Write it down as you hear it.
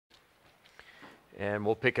And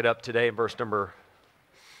we'll pick it up today in verse number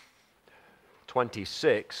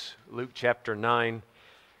 26, Luke chapter 9.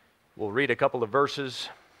 We'll read a couple of verses,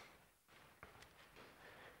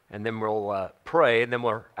 and then we'll pray, and then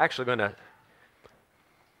we're actually going to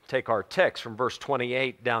take our text from verse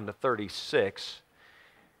 28 down to 36.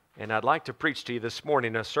 And I'd like to preach to you this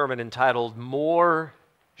morning a sermon entitled, More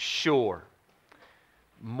Sure.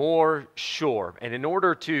 More Sure. And in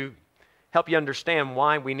order to help you understand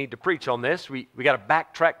why we need to preach on this, we got to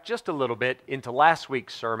backtrack just a little bit into last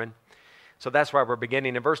week's sermon. So that's why we're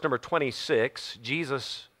beginning. In verse number 26,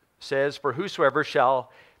 Jesus says, "For whosoever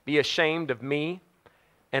shall be ashamed of me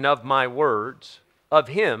and of my words, of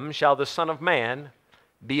him shall the Son of Man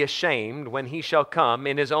be ashamed when he shall come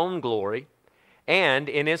in his own glory and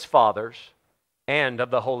in his Father's and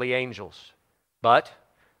of the holy angels. But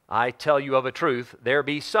I tell you of a truth, there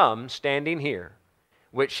be some standing here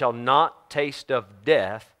which shall not taste of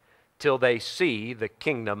death till they see the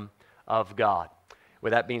kingdom of God."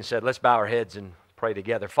 With that being said, let's bow our heads and pray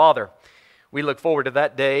together. Father, we look forward to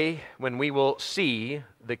that day when we will see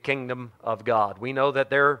the kingdom of God. We know that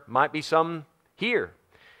there might be some here.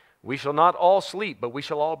 We shall not all sleep, but we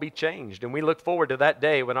shall all be changed. And we look forward to that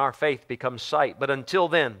day when our faith becomes sight. But until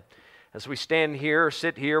then, as we stand here,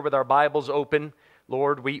 sit here with our Bibles open,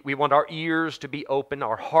 Lord, we want our ears to be open,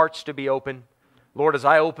 our hearts to be open. Lord, as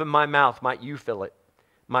I open my mouth, might you fill it.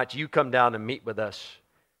 Might you come down and meet with us.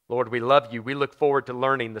 Lord, we love you. We look forward to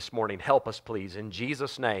learning this morning. Help us, please. In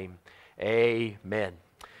Jesus' name, amen.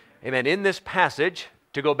 Amen. In this passage,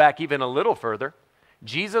 to go back even a little further,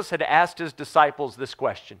 Jesus had asked his disciples this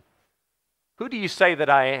question: "Who do you say that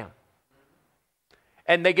I am?"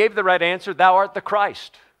 And they gave the right answer: "Thou art the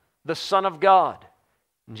Christ, the Son of God."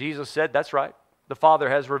 And Jesus said, "That's right. The Father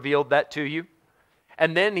has revealed that to you."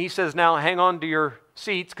 And then he says, "Now hang on to your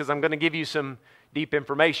seats because I'm going to give you some deep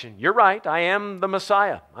information. You're right, I am the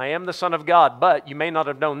Messiah. I am the Son of God, but you may not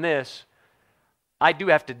have known this. I do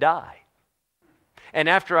have to die. And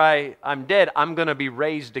after I'm dead, I'm going to be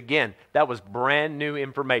raised again." That was brand new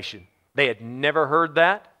information. They had never heard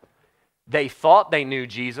that. They thought they knew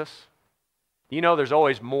Jesus. You know, there's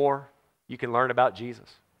always more you can learn about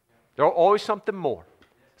Jesus. There's always something more.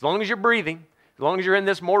 As long as you're breathing, as long as you're in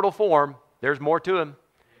this mortal form, there's more to him.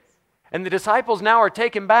 And the disciples now are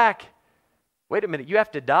taken back. Wait a minute, you have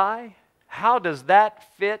to die? How does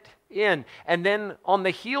that fit in? And then on the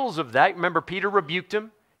heels of that, remember Peter rebuked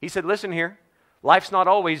him. He said, "Listen here, life's not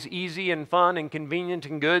always easy and fun and convenient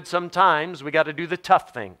and good. Sometimes we got to do the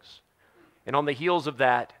tough things." And on the heels of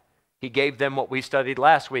that, he gave them what we studied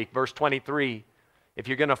last week, verse 23. If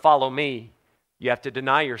you're going to follow me, you have to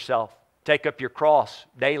deny yourself, take up your cross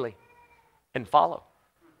daily, and follow.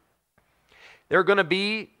 There are going to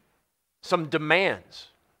be some demands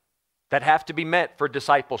that have to be met for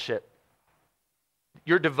discipleship.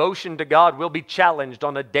 Your devotion to God will be challenged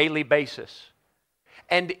on a daily basis.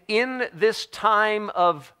 And in this time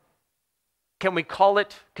of, can we call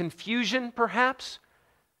it confusion perhaps?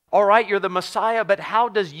 All right, you're the Messiah, but how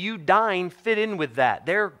does you dying fit in with that?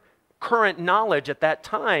 Their current knowledge at that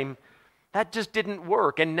time, that just didn't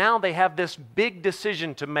work. And now they have this big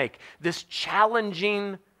decision to make, this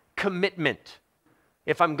challenging commitment.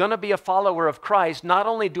 If I'm going to be a follower of Christ, not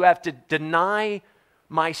only do I have to deny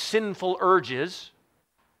my sinful urges,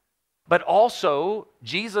 but also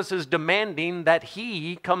Jesus is demanding that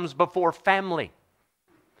he comes before family.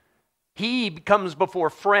 He comes before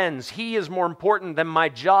friends. He is more important than my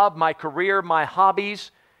job, my career, my hobbies.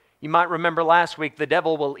 You might remember last week, the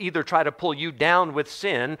devil will either try to pull you down with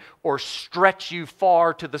sin or stretch you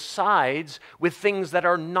far to the sides with things that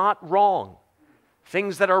are not wrong,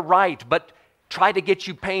 things that are right, but try to get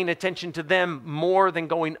you paying attention to them more than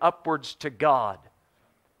going upwards to God.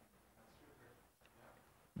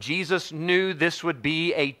 Jesus knew this would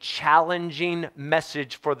be a challenging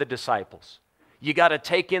message for the disciples. You got to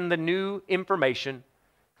take in the new information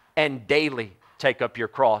and daily take up your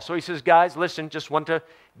cross. So he says, "Guys, listen, just want to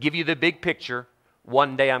give you the big picture.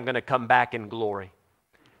 One day I'm going to come back in glory.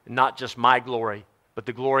 Not just my glory, but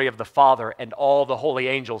the glory of the Father and all the holy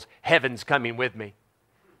angels. Heaven's coming with me."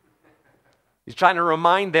 He's trying to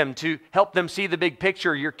remind them, to help them see the big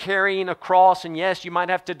picture. You're carrying a cross, and yes, you might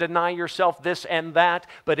have to deny yourself this and that,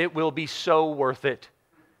 but it will be so worth it.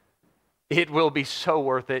 It will be so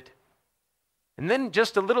worth it. And then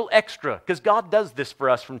just a little extra, because God does this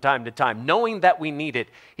for us from time to time, knowing that we need it.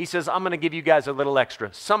 He says, "I'm going to give you guys a little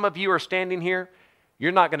extra." Some of you are standing here,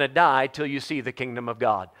 you're not going to die till you see the kingdom of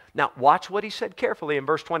God. Now, watch what he said carefully in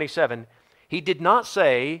verse 27. He did not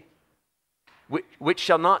say, "which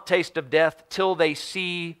shall not taste of death till they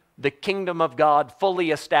see the kingdom of God fully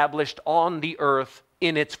established on the earth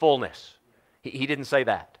in its fullness." He didn't say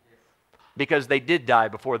that because they did die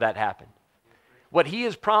before that happened. What he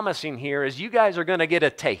is promising here is you guys are going to get a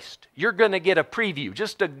taste. You're going to get a preview,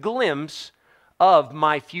 just a glimpse of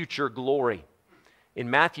my future glory. In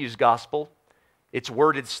Matthew's gospel, it's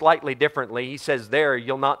worded slightly differently. He says there,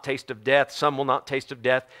 you'll not taste of death, some will not taste of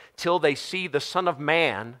death, till they see the Son of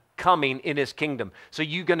Man coming in his kingdom. So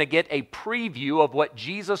you're going to get a preview of what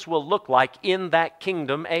Jesus will look like in that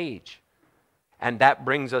kingdom age. And that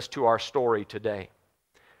brings us to our story today.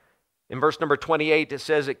 In verse number 28, it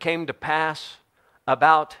says, it came to pass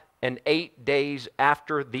about 8 days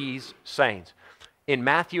after these sayings. In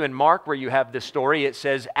Matthew and Mark, where you have this story, it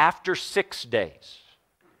says after 6 days.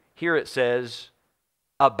 Here it says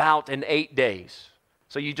about 8 days.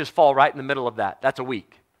 So you just fall right in the middle of that. That's a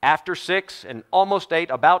week. After 6 and almost 8,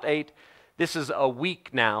 about 8, this is a week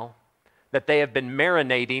now that they have been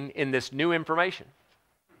marinating in this new information.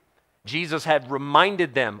 Jesus had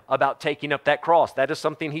reminded them about taking up that cross. That is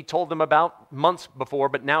something he told them about months before,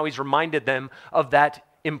 but now he's reminded them of that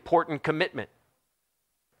important commitment.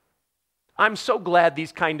 I'm so glad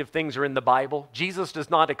these kind of things are in the Bible. Jesus does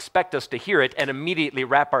not expect us to hear it and immediately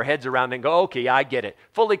wrap our heads around it and go, okay, I get it.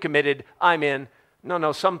 Fully committed, I'm in.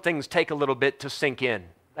 No, some things take a little bit to sink in.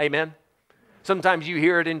 Amen? Sometimes you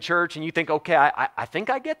hear it in church and you think, okay, I think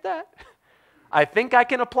I get that. I think I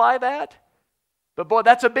can apply that. But boy,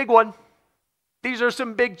 that's a big one. These are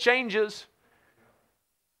some big changes.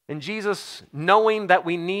 And Jesus, knowing that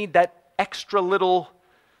we need that extra little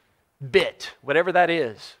bit, whatever that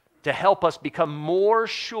is, to help us become more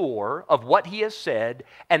sure of what he has said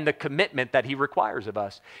and the commitment that he requires of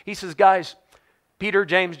us. He says, guys, Peter,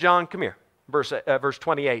 James, John, come here. Verse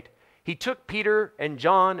 28. He took Peter and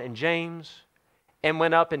John and James and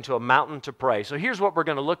went up into a mountain to pray. So here's what we're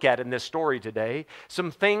going to look at in this story today.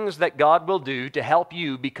 Some things that God will do to help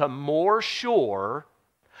you become more sure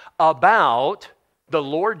about the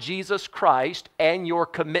Lord Jesus Christ and your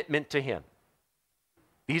commitment to him.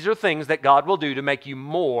 These are things that God will do to make you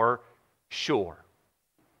more sure.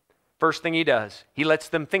 First thing he does, he lets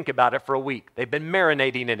them think about it for a week. They've been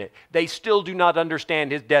marinating in it. They still do not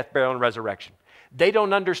understand his death, burial, and resurrection. They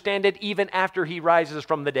don't understand it even after he rises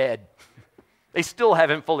from the dead. They still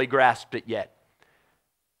haven't fully grasped it yet.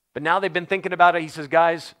 But now they've been thinking about it. He says,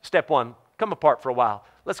 guys, step one, come apart for a while.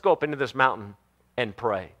 Let's go up into this mountain and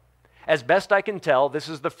pray. As best I can tell, this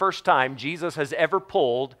is the first time Jesus has ever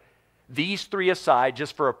pulled these three aside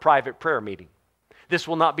just for a private prayer meeting. This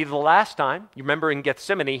will not be the last time. You remember in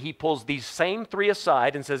Gethsemane, he pulls these same three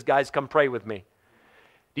aside and says, guys, come pray with me.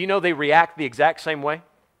 Do you know they react the exact same way?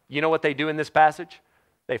 You know what they do in this passage?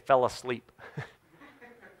 They fell asleep.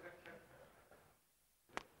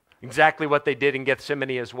 Exactly what they did in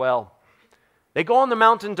Gethsemane as well. They go on the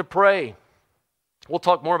mountain to pray. We'll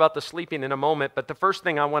talk more about the sleeping in a moment, but the first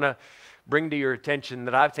thing I want to bring to your attention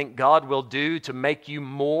that I think God will do to make you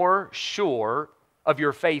more sure of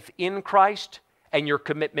your faith in Christ and your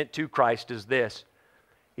commitment to Christ is this.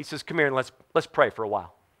 He says, come here and let's pray for a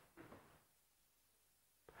while.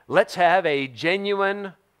 Let's have a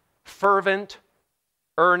genuine, fervent,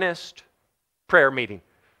 earnest prayer meeting.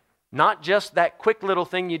 Not just that quick little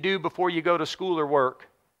thing you do before you go to school or work,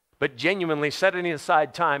 but genuinely setting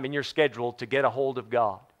aside time in your schedule to get a hold of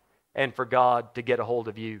God and for God to get a hold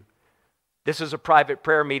of you. This is a private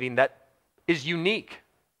prayer meeting that is unique.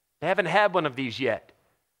 They haven't had one of these yet.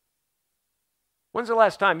 When's the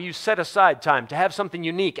last time you set aside time to have something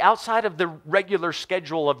unique outside of the regular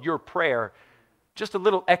schedule of your prayer? Just a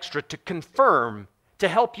little extra to confirm, to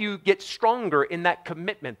help you get stronger in that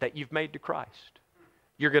commitment that you've made to Christ.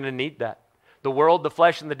 You're going to need that. The world, the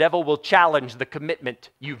flesh, and the devil will challenge the commitment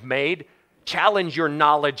you've made, challenge your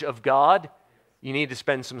knowledge of God. You need to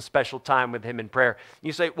spend some special time with him in prayer.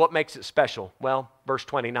 You say, what makes it special? Well, verse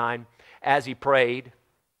 29, as he prayed,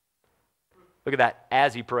 look at that,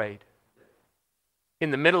 as he prayed.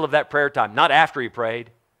 In the middle of that prayer time, not after he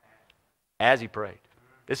prayed, as he prayed.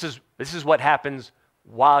 This is what happens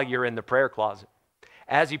while you're in the prayer closet.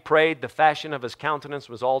 As he prayed, the fashion of his countenance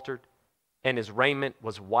was altered, and his raiment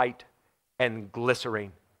was white and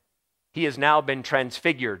glistering. He has now been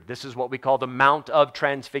transfigured. This is what we call the Mount of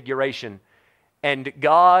Transfiguration. And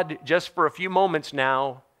God, just for a few moments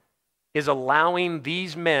now, is allowing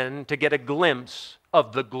these men to get a glimpse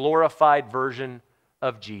of the glorified version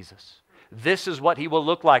of Jesus. This is what he will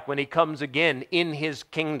look like when he comes again in his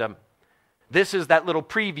kingdom. This is that little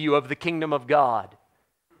preview of the kingdom of God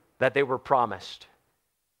that they were promised.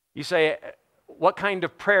 You say, what kind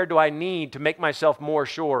of prayer do I need to make myself more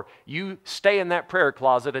sure? You stay in that prayer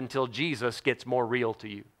closet until Jesus gets more real to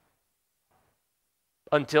you.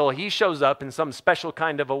 Until he shows up in some special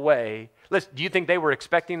kind of a way. Listen, do you think they were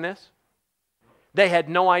expecting this? They had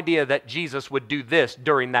no idea that Jesus would do this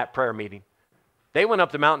during that prayer meeting. They went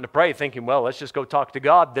up the mountain to pray thinking, well, let's just go talk to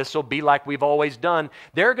God. This will be like we've always done.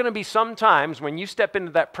 There are going to be some times when you step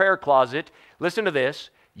into that prayer closet, listen to this,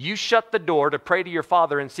 you shut the door to pray to your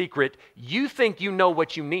Father in secret, you think you know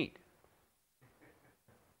what you need.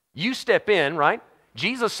 You step in, right?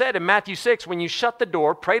 Jesus said in Matthew 6, when you shut the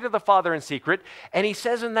door, pray to the Father in secret, and he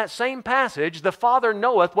says in that same passage, the Father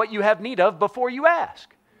knoweth what you have need of before you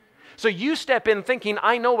ask. So you step in thinking,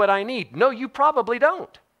 I know what I need. No, you probably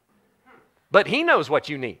don't. But he knows what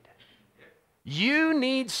you need. You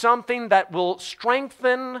need something that will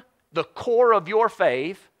strengthen the core of your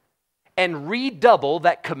faith and redouble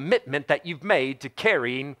that commitment that you've made to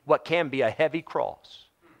carrying what can be a heavy cross.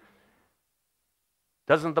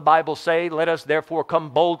 Doesn't the Bible say, let us therefore come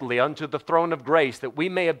boldly unto the throne of grace that we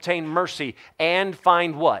may obtain mercy and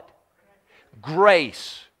find what?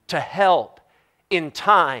 Grace to help in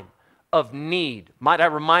time of need. Might I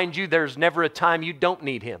remind you, there's never a time you don't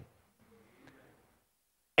need him.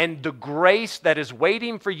 And the grace that is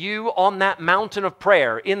waiting for you on that mountain of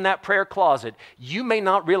prayer, in that prayer closet, you may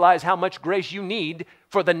not realize how much grace you need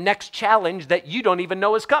for the next challenge that you don't even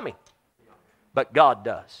know is coming. But God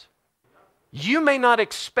does. You may not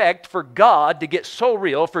expect for God to get so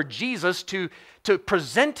real, for Jesus to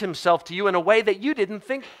present himself to you in a way that you didn't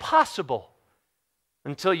think possible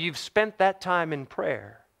until you've spent that time in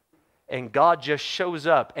prayer. And God just shows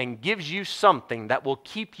up and gives you something that will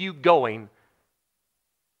keep you going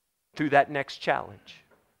through that next challenge.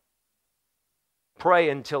 Pray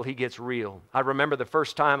until he gets real. I remember the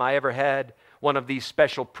first time I ever had one of these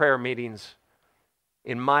special prayer meetings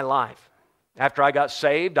in my life. After I got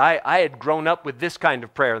saved, I had grown up with this kind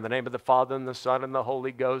of prayer in the name of the Father and the Son and the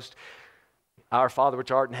Holy Ghost. Our Father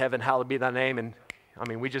which art in heaven, hallowed be thy name. And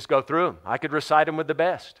we just go through them. I could recite them with the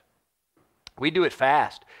best. We do it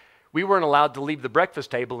fast. We weren't allowed to leave the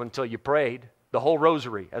breakfast table until you prayed the whole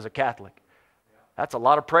rosary as a Catholic. That's a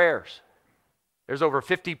lot of prayers. There's over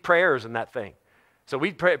 50 prayers in that thing. So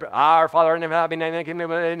we pray, our Father in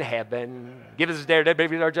heaven, give us this day our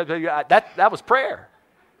daily. That was prayer.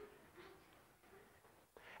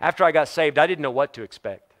 After I got saved, I didn't know what to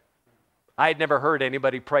expect. I had never heard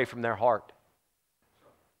anybody pray from their heart.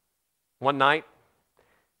 One night,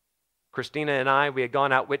 Christina and I, we had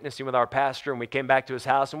gone out witnessing with our pastor, and we came back to his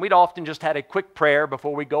house, and we'd often just had a quick prayer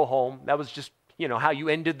before we go home. That was just, how you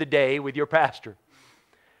ended the day with your pastor.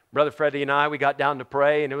 Brother Freddie and I, we got down to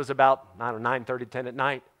pray, and it was about, 9:30, 10 at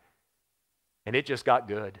night, and it just got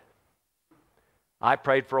good. I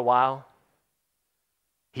prayed for a while.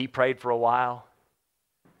 He prayed for a while.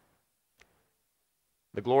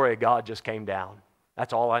 The glory of God just came down.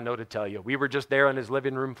 That's all I know to tell you. We were just there on his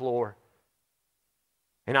living room floor.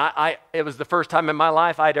 And it was the first time in my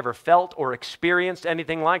life I'd ever felt or experienced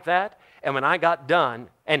anything like that. And when I got done,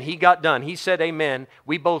 and he got done, he said amen.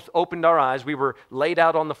 We both opened our eyes. We were laid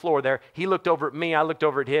out on the floor there. He looked over at me. I looked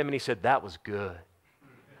over at him, and he said, that was good.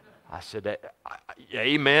 I said,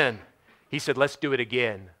 amen. He said, let's do it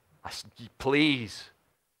again. I said, please.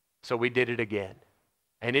 So we did it again.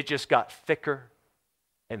 And it just got thicker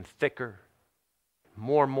and thicker,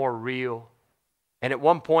 more and more real. And at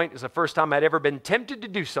one point, it was the first time I'd ever been tempted to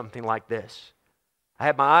do something like this. I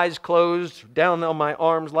had my eyes closed, down on my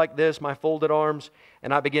arms like this, my folded arms,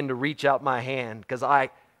 and I began to reach out my hand because I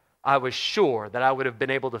was sure that I would have been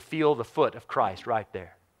able to feel the foot of Christ right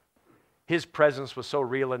there. His presence was so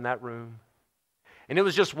real in that room. And it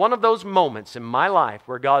was just one of those moments in my life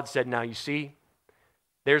where God said, now you see,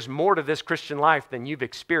 there's more to this Christian life than you've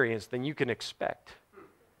experienced, than you can expect.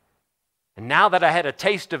 And now that I had a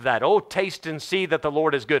taste of that, oh, taste and see that the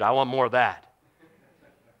Lord is good. I want more of that.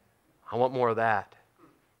 I want more of that.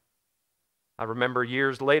 I remember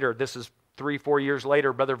years later, this is 3-4 years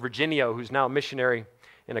later, Brother Virginio, who's now a missionary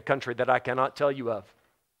in a country that I cannot tell you of.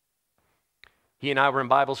 He and I were in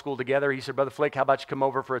Bible school together. He said, Brother Flick, how about you come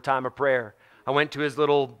over for a time of prayer? I went to his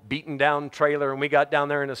little beaten down trailer, and we got down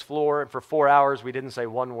there in his floor, and for 4 hours we didn't say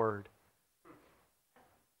one word.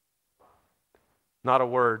 Not a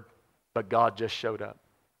word, but God just showed up.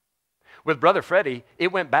 With Brother Freddie,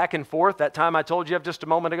 it went back and forth. That time I told you of just a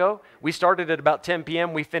moment ago, we started at about 10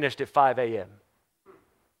 p.m., we finished at 5 a.m.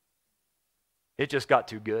 It just got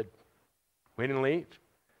too good. We didn't leave.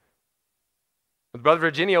 With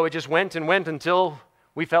Brother Virginio, it just went and went until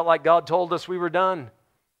we felt like God told us we were done.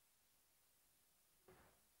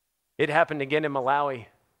 It happened again in Malawi.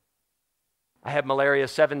 I had malaria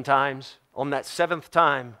 7 times. On that 7th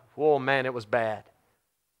time, oh man, it was bad.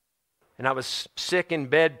 And I was sick in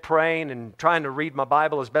bed praying and trying to read my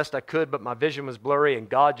Bible as best I could, but my vision was blurry, and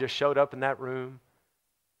God just showed up in that room.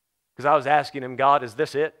 Because I was asking him, God, is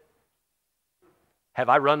this it? Have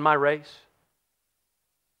I run my race?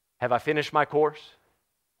 Have I finished my course?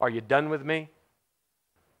 Are you done with me?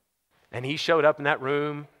 And he showed up in that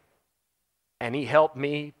room and he helped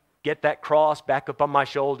me get that cross back up on my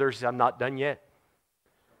shoulders. I'm not done yet.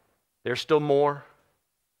 There's still more.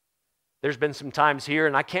 There's been some times here,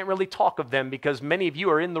 and I can't really talk of them because many of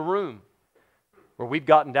you are in the room where we've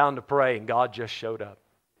gotten down to pray and God just showed up.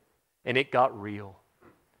 And it got real.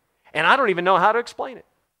 And I don't even know how to explain it.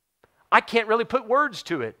 I can't really put words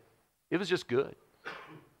to it. It was just good.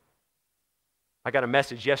 I got a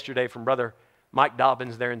message yesterday from Brother Mike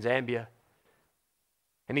Dobbins there in Zambia.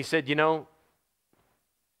 And he said,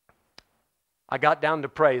 I got down to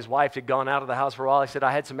pray. His wife had gone out of the house for a while. He said,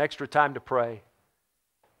 I had some extra time to pray.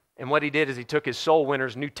 And what he did is he took his Soul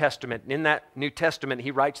Winners New Testament. And in that New Testament,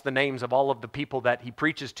 he writes the names of all of the people that he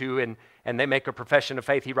preaches to, and they make a profession of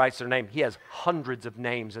faith. He writes their name. He has hundreds of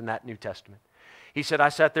names in that New Testament. He said, I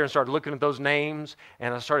sat there and started looking at those names,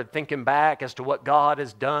 and I started thinking back as to what God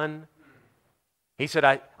has done. He said,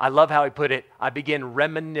 I love how he put it, I began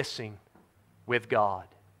reminiscing with God.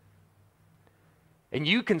 And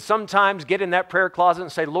you can sometimes get in that prayer closet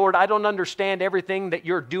and say, Lord, I don't understand everything that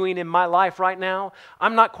you're doing in my life right now.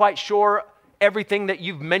 I'm not quite sure everything that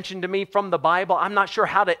you've mentioned to me from the Bible. I'm not sure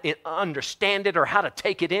how to understand it or how to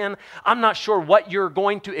take it in. I'm not sure what you're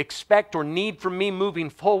going to expect or need from me moving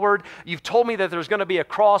forward. You've told me that there's going to be a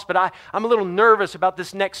cross, but I'm a little nervous about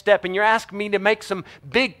this next step, and you're asking me to make some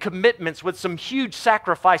big commitments with some huge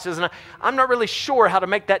sacrifices, and I'm not really sure how to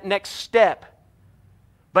make that next step.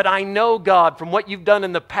 But I know, God, from what you've done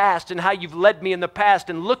in the past and how you've led me in the past,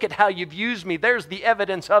 and look at how you've used me. There's the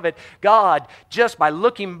evidence of it. God, just by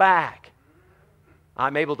looking back,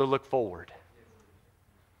 I'm able to look forward.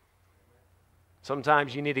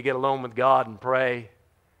 Sometimes you need to get alone with God and pray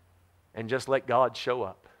and just let God show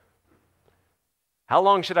up. How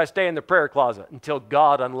long should I stay in the prayer closet? Until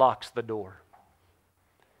God unlocks the door.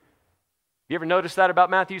 You ever notice that about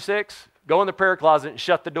Matthew 6? Go in the prayer closet and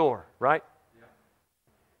shut the door, right?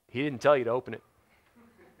 He didn't tell you to open it.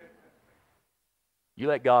 You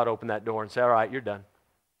let God open that door and say, all right, you're done.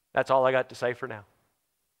 That's all I got to say for now.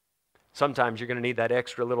 Sometimes you're going to need that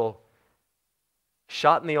extra little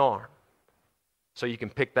shot in the arm so you can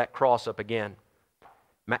pick that cross up again.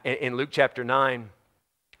 In Luke chapter 9,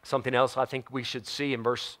 something else I think we should see in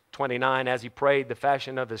verse 29, as he prayed, the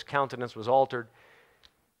fashion of his countenance was altered,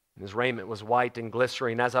 and his raiment was white and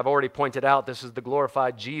glistering. As I've already pointed out, this is the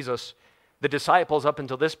glorified Jesus. The disciples up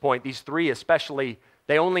until this point, these three especially,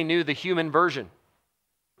 they only knew the human version.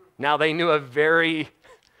 Now they knew a very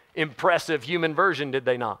impressive human version, did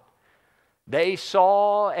they not? They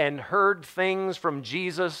saw and heard things from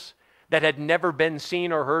Jesus that had never been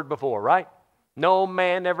seen or heard before, right? No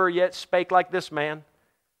man ever yet spake like this man.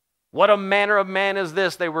 What a manner of man is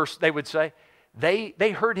this, they would say. They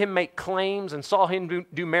heard him make claims and saw him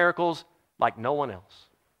do miracles like no one else.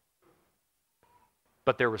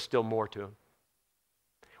 But there was still more to him.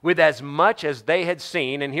 With as much as they had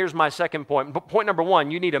seen, and here's my second point. Point number one,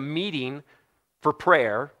 you need a meeting for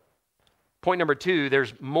prayer. Point number two,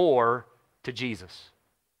 there's more to Jesus.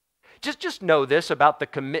 Just know this about the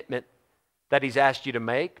commitment that he's asked you to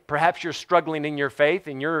make. Perhaps you're struggling in your faith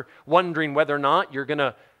and you're wondering whether or not you're going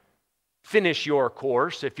to finish your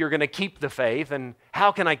course, if you're going to keep the faith, and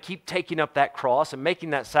how can I keep taking up that cross and making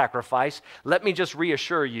that sacrifice? Let me just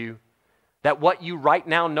reassure you that what you right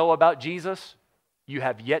now know about Jesus, you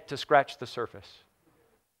have yet to scratch the surface.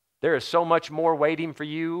 There is so much more waiting for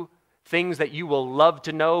you, things that you will love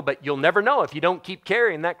to know, but you'll never know if you don't keep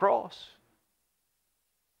carrying that cross.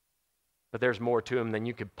 But there's more to him than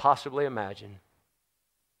you could possibly imagine.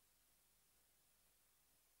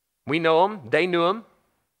 We know him, they knew him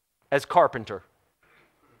as carpenter,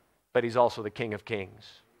 but he's also the King of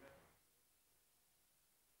Kings.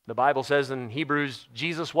 The Bible says in Hebrews,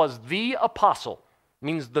 Jesus was the apostle,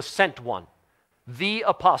 means the sent one, the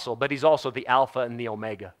apostle, but he's also the Alpha and the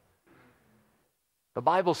Omega. The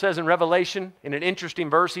Bible says in Revelation, in an interesting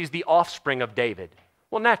verse, he's the offspring of David.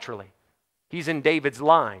 Well, naturally, he's in David's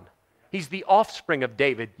line. He's the offspring of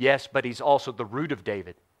David, yes, but he's also the root of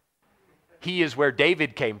David. He is where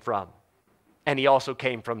David came from, and he also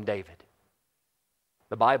came from David.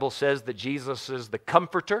 The Bible says that Jesus is the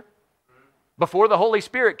comforter. Before the Holy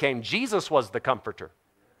Spirit came, Jesus was the comforter.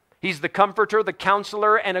 He's the comforter, the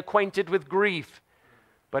counselor, and acquainted with grief.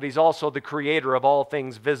 But he's also the creator of all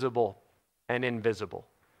things visible and invisible.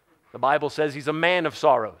 The Bible says he's a man of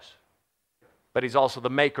sorrows, but he's also the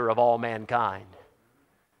maker of all mankind.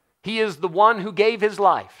 He is the one who gave his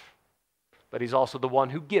life, but he's also the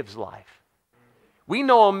one who gives life. We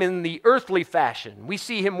know him in the earthly fashion. We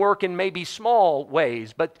see him work in maybe small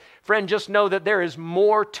ways. But friend, just know that there is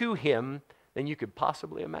more to him than you could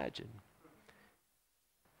possibly imagine.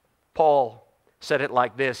 Paul said it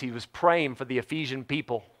like this. He was praying for the Ephesian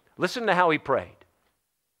people. Listen to how he prayed.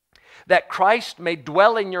 That Christ may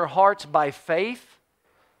dwell in your hearts by faith,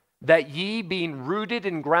 that ye, being rooted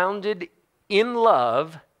and grounded in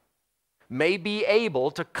love, may be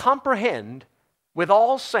able to comprehend with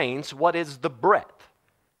all saints what is the breadth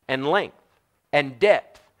and length and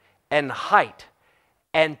depth and height,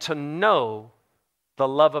 and to know the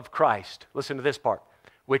love of Christ. Listen to this part.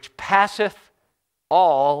 Which passeth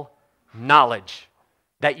all knowledge,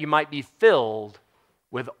 that you might be filled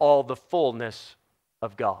with all the fullness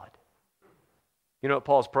of God. You know what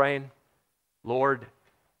Paul's praying? Lord,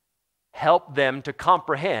 help them to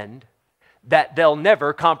comprehend that they'll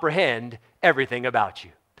never comprehend everything about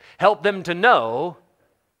you. Help them to know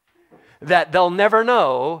that they'll never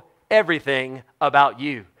know everything about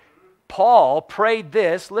you. Paul prayed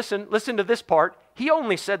this. Listen to this part. He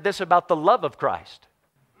only said this about the love of Christ.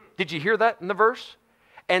 Did you hear that in the verse?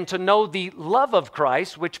 And to know the love of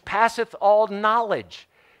Christ, which passeth all knowledge.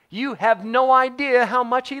 You have no idea how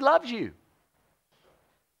much he loves you.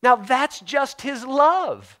 Now that's just his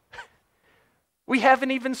love. We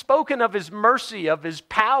haven't even spoken of his mercy, of his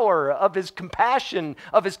power, of his compassion,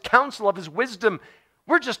 of his counsel, of his wisdom.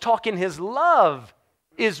 We're just talking his love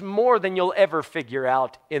is more than you'll ever figure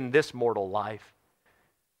out in this mortal life.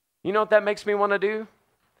 You know what that makes me want to do?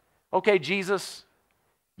 Okay, Jesus,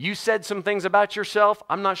 you said some things about yourself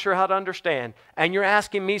I'm not sure how to understand, and you're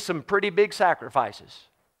asking me some pretty big sacrifices.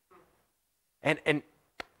 And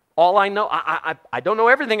all I know, I don't know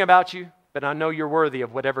everything about you, but I know you're worthy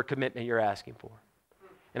of whatever commitment you're asking for.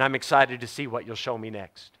 And I'm excited to see what you'll show me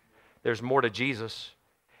next. There's more to Jesus.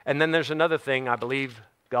 And then there's another thing I believe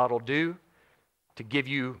God will do to give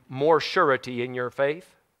you more surety in your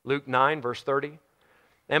faith. Luke 9, verse 30.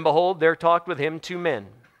 And behold, there talked with him two men,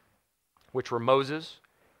 which were Moses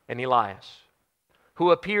and Elias,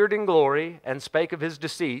 who appeared in glory and spake of his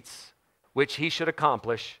deceits, which he should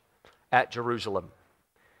accomplish at Jerusalem.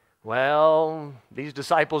 Well, these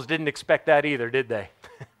disciples didn't expect that either, did they?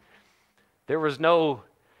 There was no,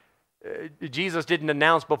 Jesus didn't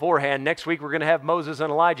announce beforehand, next week we're going to have Moses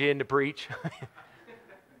and Elijah in to preach.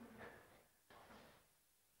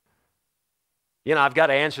 You know, I've got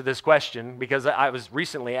to answer this question because I was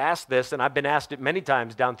recently asked this, and I've been asked it many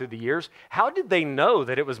times down through the years. How did they know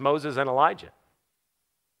that it was Moses and Elijah?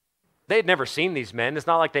 They had never seen these men. It's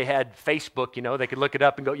not like they had Facebook, you know. They could look it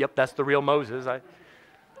up and go, yep, that's the real Moses.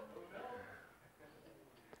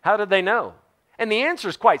 How did they know? And the answer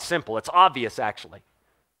is quite simple. It's obvious, actually.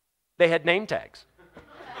 They had name tags.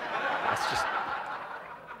 That's just,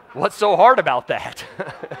 what's so hard about that?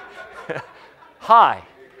 Hi,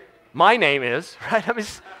 my name is, right? I mean,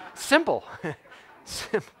 it's simple.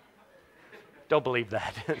 Simple. Don't believe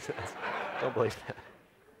that. Don't believe that.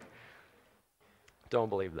 Don't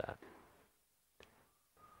believe that.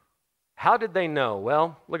 How did they know?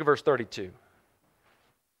 Well, look at verse 32.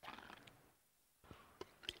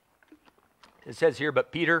 It says here,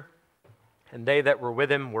 but Peter and they that were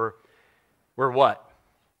with him were what?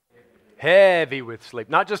 Heavy with sleep.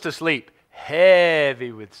 Not just asleep,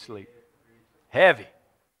 heavy with sleep. Heavy.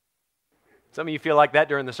 Some of you feel like that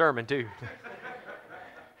during the sermon too.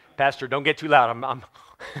 Pastor, don't get too loud. I'm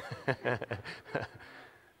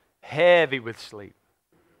heavy with sleep.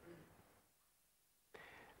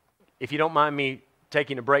 If you don't mind me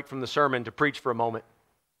taking a break from the sermon to preach for a moment.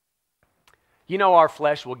 You know our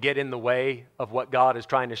flesh will get in the way of what God is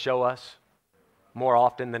trying to show us more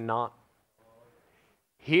often than not.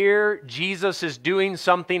 Here, Jesus is doing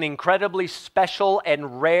something incredibly special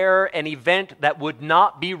and rare, an event that would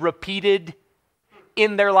not be repeated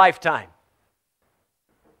in their lifetime.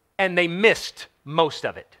 And they missed most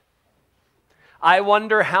of it. I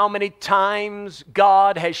wonder how many times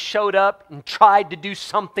God has showed up and tried to do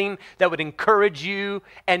something that would encourage you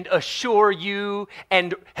and assure you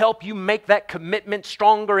and help you make that commitment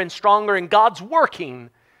stronger and stronger, and God's working,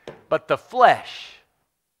 but the flesh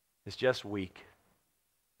is just weak.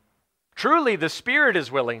 Truly, the Spirit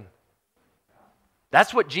is willing.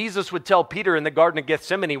 That's what Jesus would tell Peter in the Garden of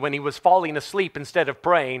Gethsemane when he was falling asleep instead of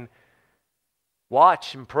praying.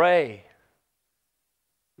 Watch and pray.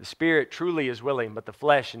 The Spirit truly is willing, but the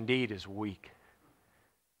flesh indeed is weak.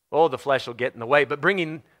 Oh, the flesh will get in the way. But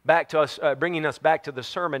bringing us back to the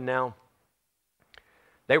sermon now.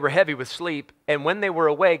 They were heavy with sleep, and when they were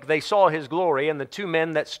awake, they saw his glory and the two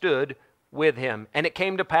men that stood with him. And it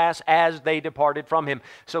came to pass as they departed from him.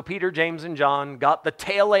 So Peter, James, and John got the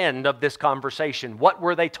tail end of this conversation. What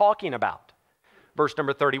were they talking about? verse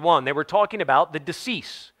number 31. They were talking about the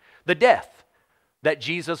decease, the death that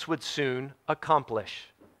Jesus would soon accomplish.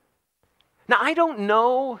 Now, I don't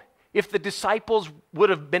know if the disciples would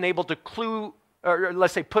have been able to or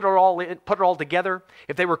let's say put it all together,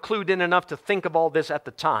 if they were clued in enough to think of all this at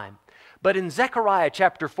the time. But in Zechariah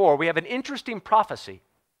chapter 4, we have an interesting prophecy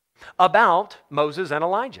about Moses and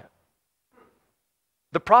Elijah.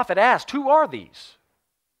 The prophet asked, who are these?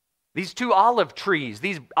 These two olive trees,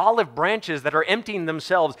 these olive branches that are emptying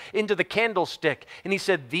themselves into the candlestick. And he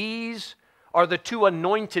said, these are the two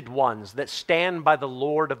anointed ones that stand by the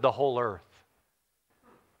Lord of the whole earth.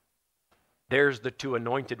 There's the two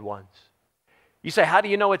anointed ones. You say, how do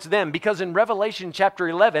you know it's them? Because in Revelation chapter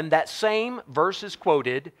 11, that same verse is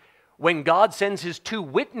quoted. When God sends his two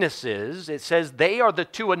witnesses, it says they are the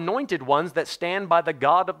two anointed ones that stand by the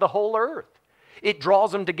God of the whole earth. It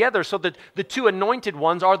draws them together so that the two anointed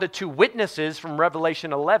ones are the two witnesses from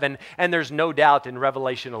Revelation 11. And there's no doubt in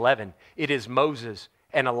Revelation 11, it is Moses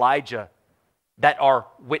and Elijah that are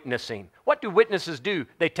witnessing. What do witnesses do?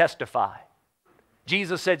 They testify.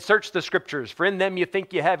 Jesus said, search the scriptures, for in them you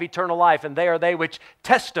think you have eternal life, and they are they which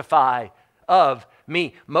testify of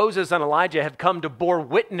me. Moses and Elijah have come to bear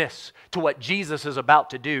witness to what Jesus is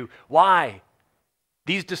about to do. Why?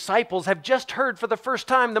 These disciples have just heard for the first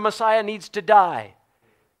time the Messiah needs to die.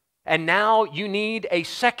 And now you need a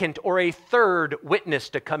second or a third witness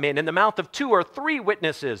to come in. In the mouth of two or three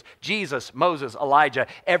witnesses, Jesus, Moses, Elijah,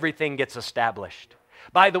 everything gets established.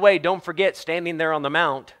 By the way, don't forget, standing there on the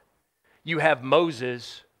mount, you have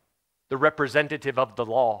Moses, the representative of the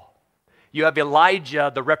law. You have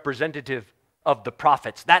Elijah, the representative of the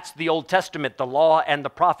prophets. That's the Old Testament, the law and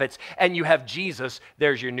the prophets. And you have Jesus,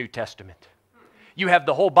 there's your New Testament. You have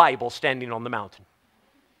the whole Bible standing on the mountain.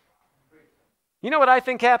 You know what I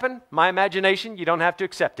think happened? My imagination, you don't have to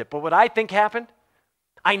accept it. But what I think happened,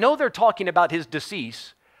 I know they're talking about his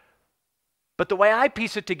decease, but the way I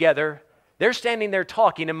piece it together, they're standing there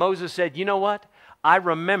talking, and Moses said, you know what? I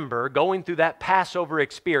remember going through that Passover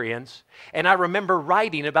experience, and I remember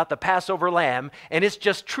writing about the Passover lamb, and it's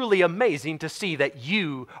just truly amazing to see that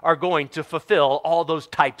you are going to fulfill all those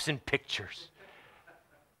types and pictures.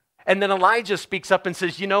 And then Elijah speaks up and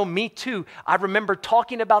says, you know, me too. I remember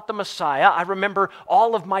talking about the Messiah. I remember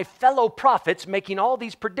all of my fellow prophets making all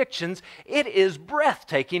these predictions. It is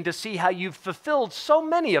breathtaking to see how you've fulfilled so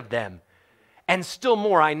many of them. And still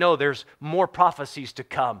more, I know there's more prophecies to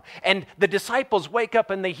come. And the disciples wake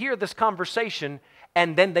up and they hear this conversation,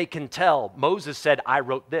 and then they can tell. Moses said, I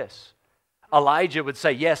wrote this. Elijah would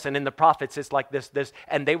say, yes, and in the prophets it's like this.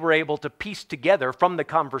 And they were able to piece together from the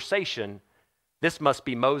conversation, this must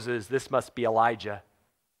be Moses, this must be Elijah.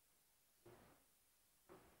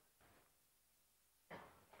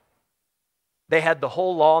 They had the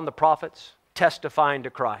whole law and the prophets testifying to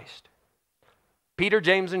Christ. Peter,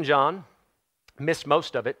 James, and John missed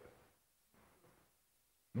most of it.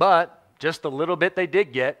 But just the little bit they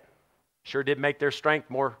did get sure did make their strength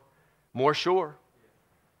more sure.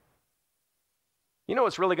 You know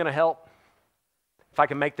what's really going to help? If I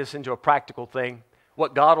can make this into a practical thing,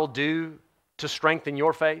 what God will do to strengthen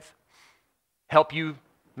your faith, help you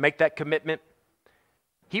make that commitment,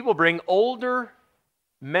 He will bring older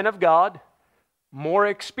men of God, more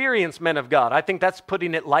experienced men of God. I think that's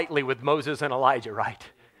putting it lightly with Moses and Elijah, right?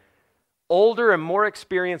 Older and more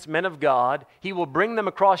experienced men of God, He will bring them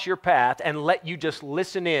across your path and let you just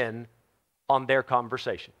listen in on their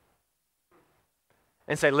conversation.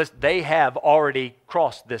 And say, listen, they have already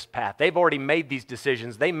crossed this path. They've already made these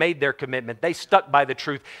decisions. They made their commitment. They stuck by the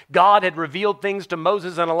truth. God had revealed things to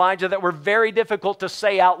Moses and Elijah that were very difficult to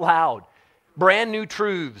say out loud. Brand new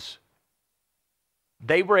truths.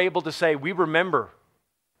 They were able to say, we remember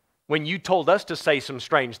when you told us to say some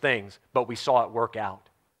strange things, but we saw it work out.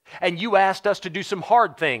 And you asked us to do some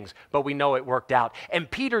hard things, but we know it worked out.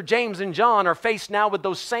 And Peter, James, and John are faced now with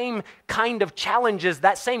those same kind of challenges,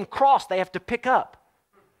 that same cross they have to pick up.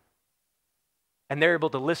 And they're able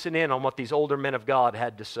to listen in on what these older men of God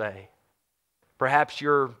had to say. Perhaps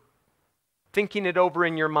you're thinking it over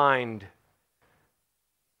in your mind.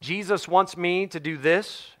 Jesus wants me to do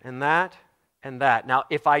this and that and that. Now,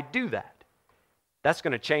 if I do that, that's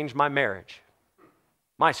going to change my marriage.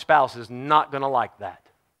 My spouse is not going to like that.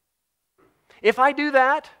 If I do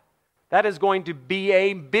that, that is going to be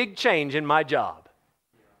a big change in my job.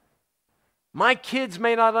 My kids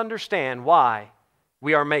may not understand why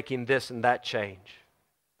we are making this and that change.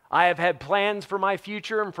 I have had plans for my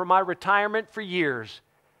future and for my retirement for years.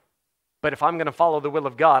 But if I'm going to follow the will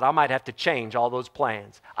of God, I might have to change all those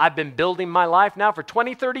plans. I've been building my life now for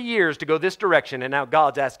 20, 30 years to go this direction, and now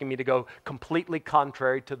God's asking me to go completely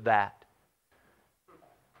contrary to that.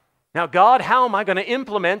 Now, God, how am I going to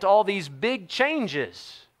implement all these big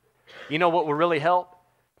changes? You know what will really help?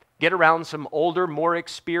 Get around some older, more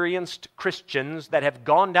experienced Christians that have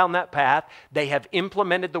gone down that path. They have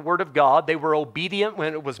implemented the Word of God. They were obedient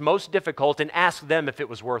when it was most difficult, and ask them if it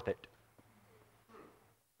was worth it.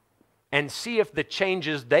 And see if the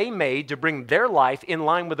changes they made to bring their life in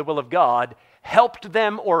line with the will of God helped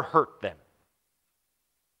them or hurt them.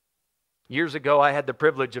 Years ago, I had the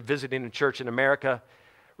privilege of visiting a church in America,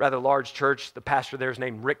 rather large church. The pastor there is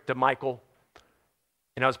named Rick DeMichael.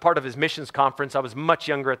 And I was part of his missions conference. I was much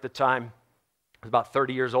younger at the time. I was about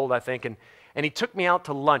 30 years old, I think. And he took me out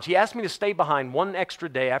to lunch. He asked me to stay behind one extra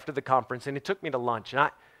day after the conference, and he took me to lunch. And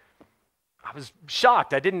I was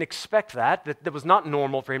shocked. I didn't expect that. That was not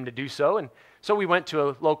normal for him to do so. And so we went to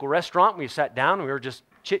a local restaurant. We sat down, and we were just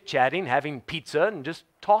chit-chatting, having pizza, and just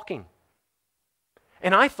talking.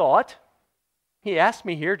 And I thought, he asked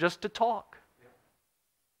me here just to talk.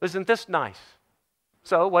 Isn't this nice?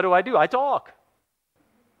 So what do? I talk.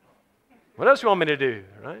 What else do you want me to do,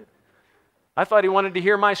 right? I thought he wanted to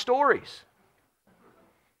hear my stories.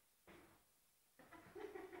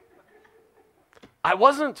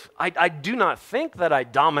 I do not think that I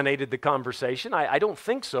dominated the conversation. I don't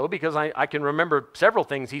think so, because I can remember several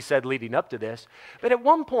things he said leading up to this. But at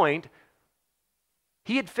one point,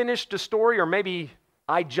 he had finished a story, or maybe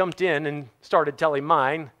I jumped in and started telling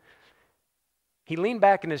mine. He leaned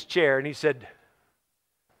back in his chair and he said,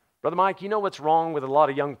 "Brother Mike, you know what's wrong with a lot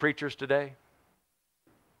of young preachers today?"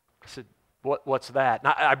 I said, What's that? And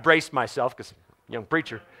I braced myself, because I'm a young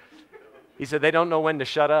preacher. He said, "They don't know when to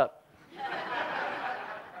shut up."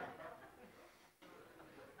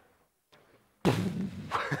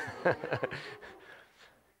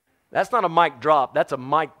 That's not a mic drop, that's a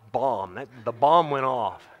mic bomb. The bomb went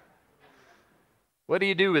off. What do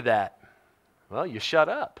you do with that? Well, you shut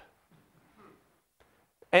up.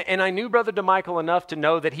 And I knew Brother DeMichael enough to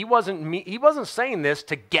know that he wasn't saying this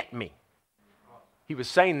to get me. He was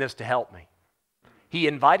saying this to help me. He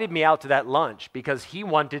invited me out to that lunch because he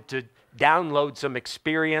wanted to download some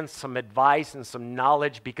experience, some advice, and some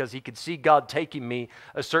knowledge, because he could see God taking me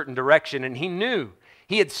a certain direction. And he knew.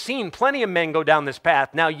 He had seen plenty of men go down this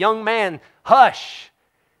path. Now, young man, hush.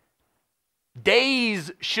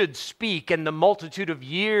 Days should speak, and the multitude of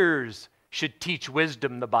years should teach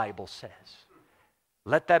wisdom, the Bible says.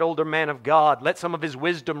 Let that older man of God, let some of his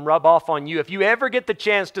wisdom rub off on you. If you ever get the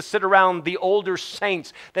chance to sit around the older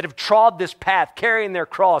saints that have trod this path, carrying their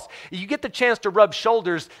cross, you get the chance to rub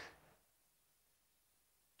shoulders,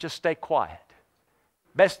 just stay quiet.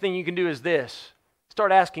 Best thing you can do is this.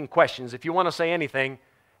 Start asking questions. If you want to say anything,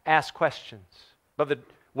 ask questions. Brother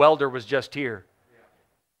Welder was just here.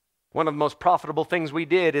 One of the most profitable things we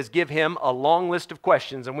did is give him a long list of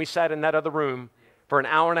questions, and we sat in that other room for an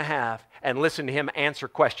hour and a half and listened to him answer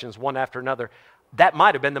questions one after another. That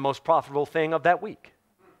might have been the most profitable thing of that week.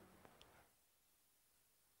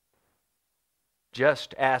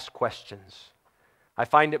 Just ask questions. I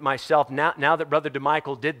find it myself, now that Brother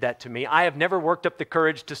DeMichael did that to me, I have never worked up the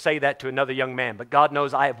courage to say that to another young man, but God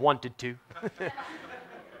knows I have wanted to. There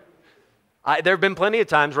have been plenty of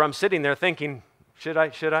times where I'm sitting there thinking, should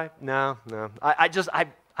I? No.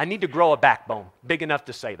 I need to grow a backbone big enough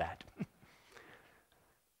to say that.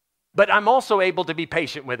 But I'm also able to be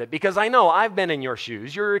patient with it, because I know I've been in your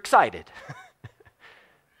shoes. You're excited.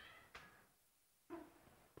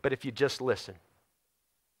 But if you just listen.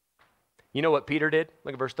 You know what Peter did?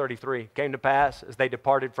 Look at verse 33. Came to pass, as they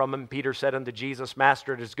departed from him, Peter said unto Jesus,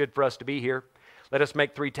 "Master, it is good for us to be here. Let us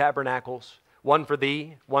make 3 tabernacles, one for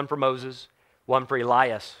thee, one for Moses, one for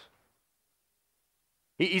Elias."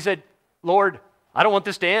 He said, "Lord, I don't want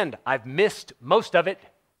this to end. I've missed most of it.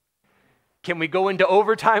 Can we go into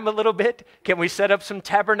overtime a little bit? Can we set up some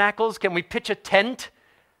tabernacles? Can we pitch a tent?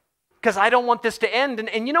 Because I don't want this to end."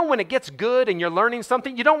 And you know, when it gets good and you're learning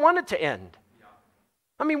something, you don't want it to end.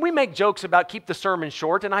 I mean, we make jokes about keep the sermon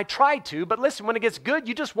short, and I try to, but listen, when it gets good,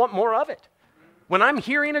 you just want more of it. When I'm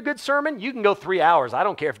hearing a good sermon, you can go 3 hours. I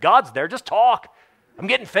don't care if God's there, just talk. I'm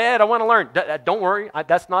getting fed, I want to learn. Don't worry,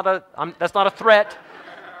 that's not a threat.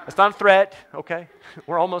 That's not a threat, okay?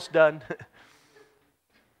 We're almost done.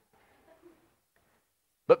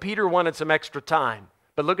 But Peter wanted some extra time.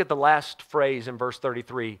 But look at the last phrase in verse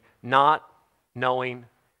 33, not knowing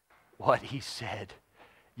what he said.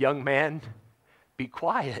 Young man, be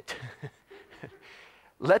quiet.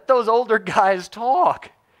 Let those older guys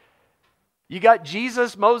talk. You got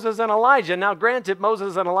Jesus, Moses, and Elijah. Now, granted,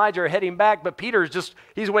 Moses and Elijah are heading back, but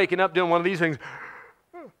he's waking up doing one of these things.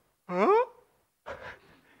 Huh?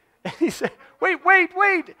 And he said, Wait.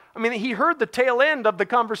 I mean, he heard the tail end of the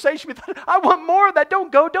conversation. He thought, I want more of that.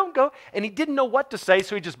 Don't go. And he didn't know what to say,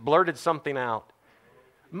 so he just blurted something out.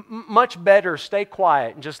 Much better, stay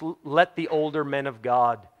quiet and just let the older men of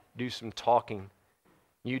God do some talking.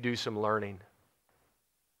 You do some learning.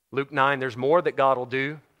 Luke 9, there's more that God will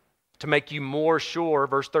do to make you more sure.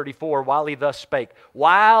 Verse 34, while he thus spake.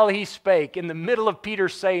 While he spake, in the middle of Peter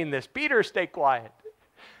saying this, Peter, stay quiet.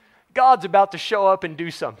 God's about to show up and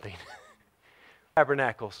do something.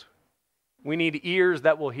 Tabernacles. We need ears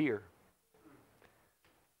that will hear.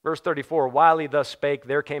 Verse 34, while he thus spake,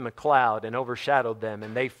 there came a cloud and overshadowed them,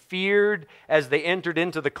 and they feared as they entered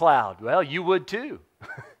into the cloud. Well, you would too.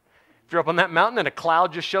 If you're up on that mountain and a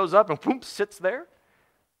cloud just shows up and whoop, sits there.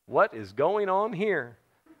 What is going on here?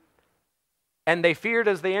 And they feared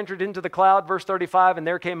as they entered into the cloud, verse 35, and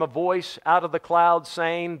there came a voice out of the cloud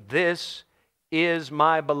saying, this is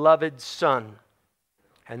my beloved Son.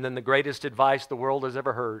 And then the greatest advice the world has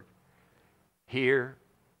ever heard. Hear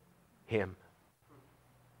him.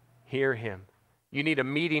 Hear him. You need a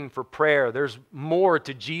meeting for prayer. There's more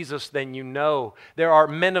to Jesus than you know. There are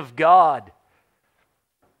men of God.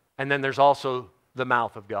 And then there's also the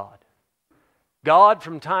mouth of God. God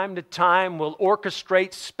from time to time will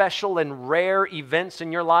orchestrate special and rare events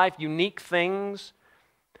in your life, unique things.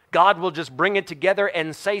 God will just bring it together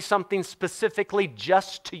and say something specifically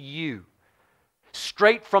just to you.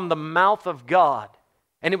 Straight from the mouth of God.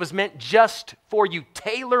 And it was meant just for you,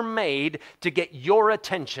 tailor-made to get your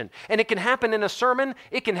attention. And it can happen in a sermon.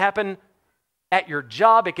 It can happen at your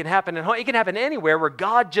job. It can happen at home. It can happen anywhere where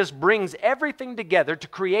God just brings everything together to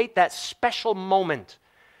create that special moment.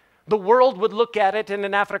 The world would look at it in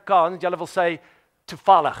an Afrikaans, you will say,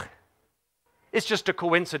 toevallig. It's just a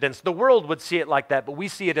coincidence. The world would see it like that, but we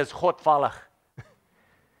see it as godvallig.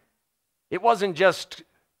 It wasn't just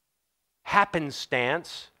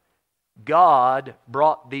happenstance. God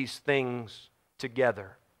brought these things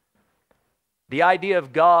together. The idea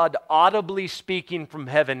of God audibly speaking from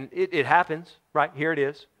heaven, it happens, right? Here it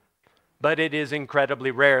is. But it is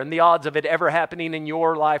incredibly rare. And the odds of it ever happening in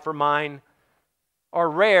your life or mine are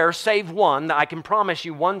rare, save one. I can promise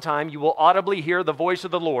you one time you will audibly hear the voice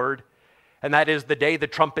of the Lord, and that is the day the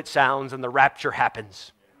trumpet sounds and the rapture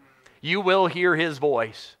happens. You will hear his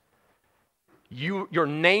voice. Your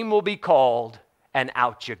name will be called, and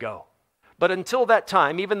out you go. But until that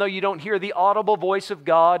time, even though you don't hear the audible voice of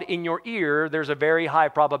God in your ear, there's a very high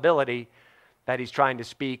probability that he's trying to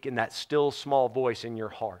speak in that still small voice in your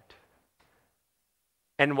heart.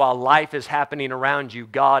 And while life is happening around you,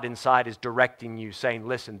 God inside is directing you, saying,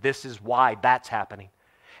 listen, this is why that's happening.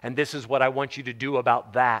 And this is what I want you to do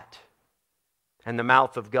about that. And the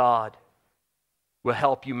mouth of God will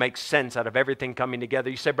help you make sense out of everything coming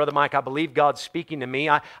together. You say, Brother Mike, I believe God's speaking to me.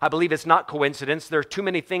 I believe it's not coincidence. There are too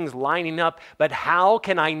many things lining up. But how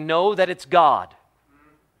can I know that it's God?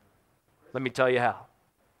 Let me tell you how.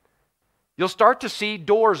 You'll start to see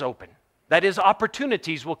doors open. That is,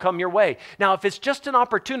 opportunities will come your way. Now, if it's just an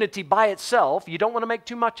opportunity by itself, you don't want to make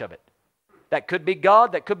too much of it. That could be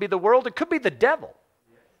God, that could be the world, it could be the devil.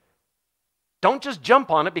 Don't just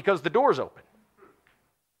jump on it because the door's open.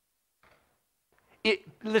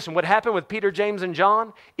 Listen, what happened with Peter, James, and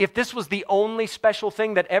John, if this was the only special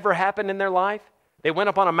thing that ever happened in their life, they went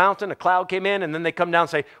up on a mountain, a cloud came in, and then they come down and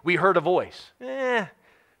say, we heard a voice.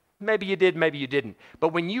 Maybe you did, maybe you didn't.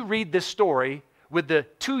 But when you read this story with the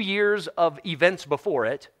 2 years of events before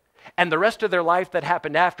it, and the rest of their life that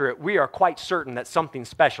happened after it, we are quite certain that something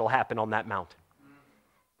special happened on that mountain.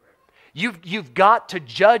 You've got to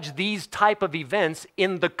judge these type of events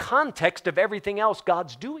in the context of everything else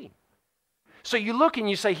God's doing. So you look and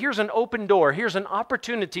you say, here's an open door, here's an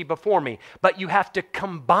opportunity before me, but you have to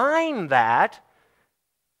combine that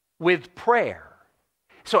with prayer.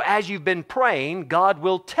 So as you've been praying, God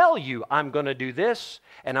will tell you, I'm going to do this,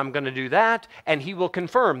 and I'm going to do that, and he will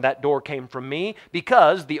confirm that door came from me,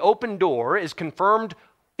 because the open door is confirmed,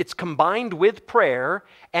 it's combined with prayer,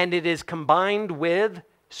 and it is combined with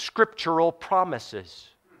scriptural promises.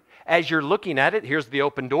 As you're looking at it, here's the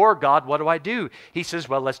open door. God, what do I do? He says,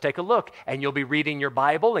 well, let's take a look. And you'll be reading your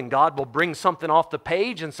Bible, and God will bring something off the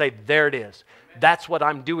page and say, there it is. That's what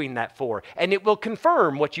I'm doing that for. And it will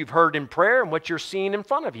confirm what you've heard in prayer and what you're seeing in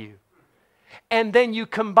front of you. And then you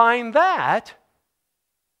combine that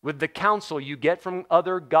with the counsel you get from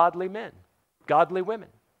other godly men, godly women.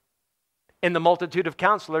 In the multitude of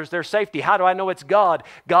counselors, there's safety. How do I know it's God?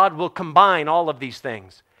 God will combine all of these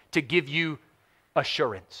things to give you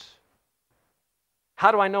assurance.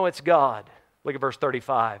 How do I know it's God? Look at verse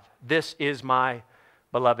 35. This is my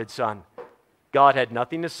beloved Son. God had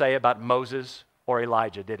nothing to say about Moses or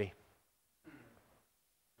Elijah, did he?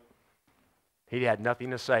 He had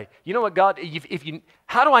nothing to say. You know what, God,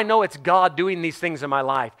 how do I know it's God doing these things in my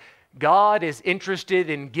life? God is interested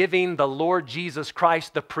in giving the Lord Jesus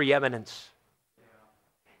Christ the preeminence.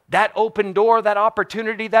 That open door, that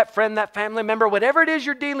opportunity, that friend, that family member, whatever it is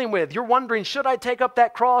you're dealing with, you're wondering, should I take up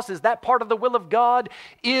that cross? Is that part of the will of God?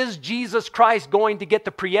 Is Jesus Christ going to get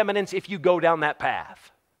the preeminence if you go down that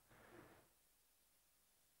path?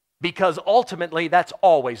 Because ultimately, that's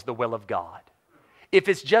always the will of God. If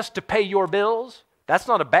it's just to pay your bills, that's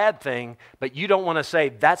not a bad thing, but you don't want to say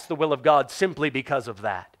that's the will of God simply because of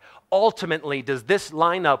that. Ultimately, does this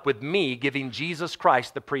line up with me giving Jesus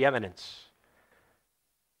Christ the preeminence?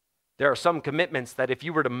 There are some commitments that if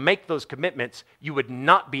you were to make those commitments, you would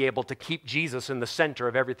not be able to keep Jesus in the center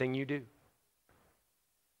of everything you do.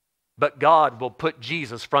 But God will put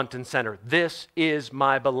Jesus front and center. This is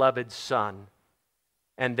my beloved Son.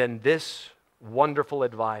 And then this wonderful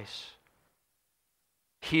advice.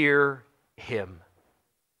 Hear him.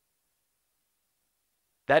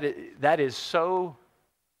 That is so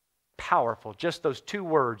powerful. Just those two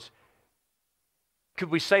words. Could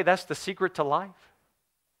we say that's the secret to life?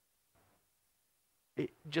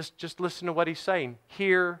 Just listen to what he's saying.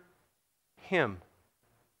 Hear him.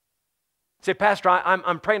 Say, Pastor,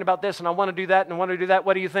 I'm praying about this and I want to do that and I want to do that.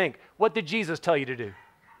 What do you think? What did Jesus tell you to do?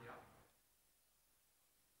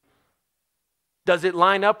 Does it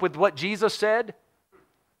line up with what Jesus said?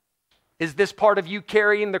 Is this part of you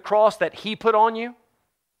carrying the cross that he put on you?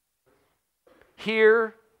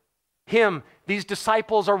 Hear him. These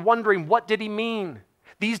disciples are wondering, what did he mean?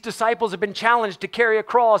 These disciples have been challenged to carry a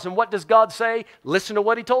cross, and what does God say? Listen to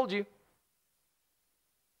what he told you.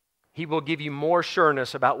 He will give you more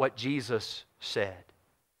sureness about what Jesus said.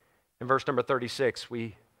 In verse number 36,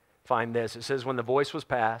 we find this. It says, when the voice was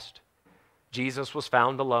passed, Jesus was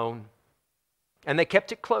found alone, and they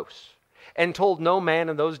kept it close, and told no man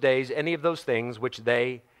in those days any of those things which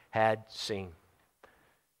they had seen.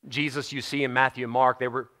 Jesus, you see in Matthew and Mark,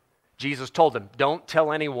 Jesus told them, don't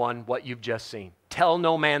tell anyone what you've just seen. Tell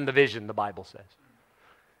no man the vision, the Bible says.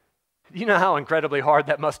 You know how incredibly hard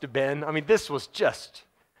that must have been? I mean, this was just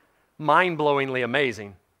mind-blowingly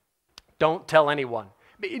amazing. Don't tell anyone.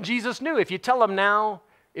 Jesus knew if you tell them now,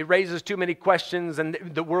 it raises too many questions and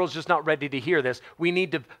the world's just not ready to hear this. We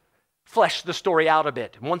need to flesh the story out a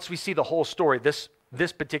bit. Once we see the whole story, this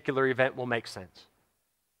particular event will make sense.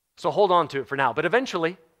 So hold on to it for now. But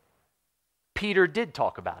eventually, Peter did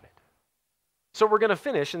talk about it. So we're going to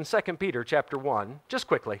finish in 2 Peter chapter 1. Just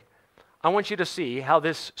quickly, I want you to see how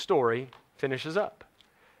this story finishes up.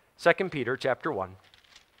 2 Peter chapter 1.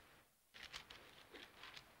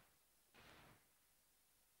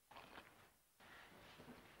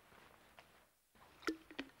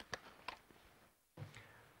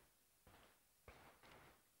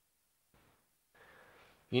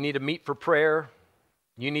 You need to meet for prayer.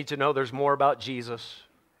 You need to know there's more about Jesus.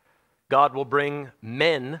 God will bring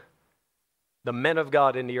men, the men of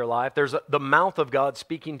God, into your life. There's the mouth of God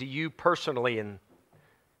speaking to you personally in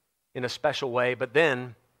a special way. But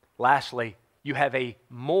then, lastly, you have a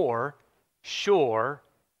more sure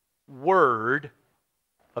word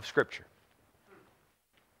of Scripture.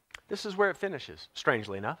 This is where it finishes,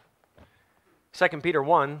 strangely enough. 2 Peter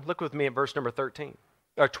 1, look with me at verse number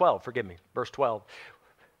 12, verse 12.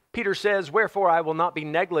 Peter says, wherefore I will not be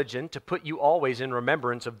negligent to put you always in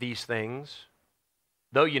remembrance of these things,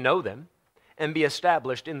 though you know them, and be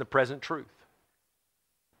established in the present truth.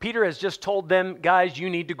 Peter has just told them, guys, you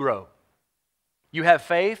need to grow. You have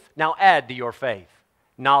faith, now add to your faith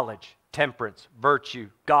knowledge, temperance, virtue,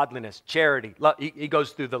 godliness, charity. He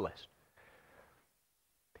goes through the list.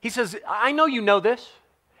 He says, I know you know this.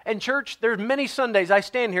 And church, there's many Sundays I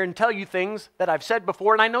stand here and tell you things that I've said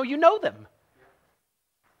before, and I know you know them.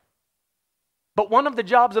 But one of the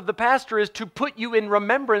jobs of the pastor is to put you in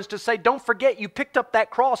remembrance, to say, don't forget you picked up that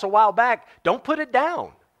cross a while back. Don't put it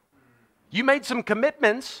down. You made some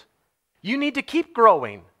commitments. You need to keep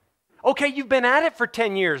growing. Okay, you've been at it for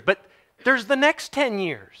 10 years, but there's the next 10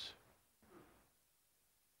 years.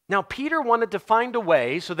 Now, Peter wanted to find a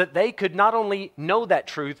way so that they could not only know that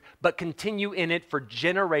truth, but continue in it for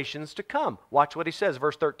generations to come. Watch what he says,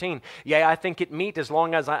 verse 13. Yea, I think it meet, as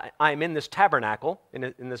long as I am in this tabernacle,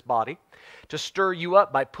 in this body, to stir you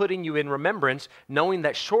up by putting you in remembrance, knowing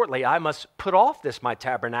that shortly I must put off this my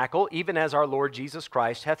tabernacle, even as our Lord Jesus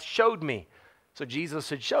Christ hath showed me. So Jesus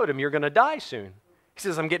had showed him, you're going to die soon. He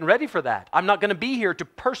says, I'm getting ready for that. I'm not going to be here to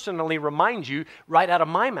personally remind you right out of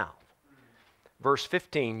my mouth. Verse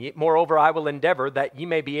 15, moreover, I will endeavor that ye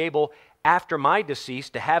may be able, after my decease,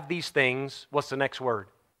 to have these things, what's the next word?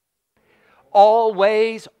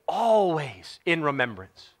 Always in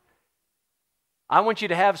remembrance. I want you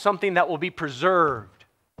to have something that will be preserved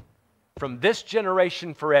from this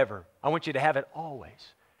generation forever. I want you to have it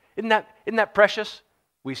always. Isn't that precious?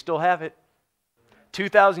 We still have it.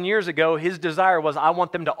 2,000 years ago, his desire was, I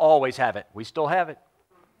want them to always have it. We still have it.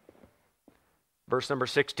 Verse number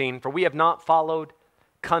 16, for we have not followed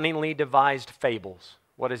cunningly devised fables.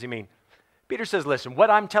 What does he mean? Peter says, listen, what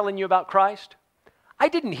I'm telling you about Christ, I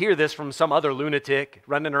didn't hear this from some other lunatic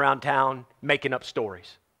running around town making up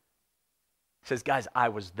stories. He says, guys, I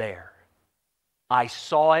was there. I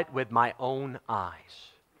saw it with my own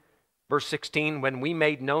eyes. Verse 16, when we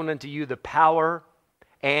made known unto you the power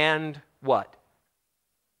and what?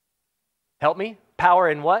 Help me? Power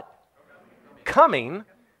and what? Coming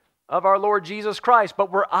of our Lord Jesus Christ,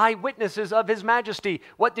 but we're eyewitnesses of his majesty.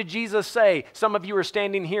 What did Jesus say? Some of you are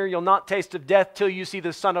standing here, you'll not taste of death till you see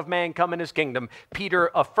the Son of Man come in his kingdom.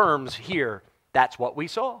 Peter affirms here, that's what we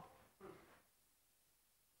saw.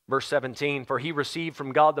 Verse 17, for he received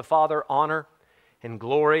from God the Father honor and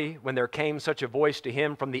glory when there came such a voice to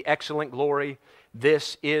him from the excellent glory,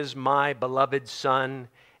 this is my beloved Son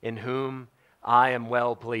in whom I am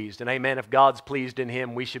well pleased. And amen, if God's pleased in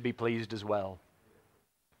him, we should be pleased as well.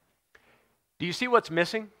 Do you see what's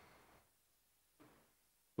missing?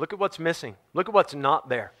 Look at what's missing. Look at what's not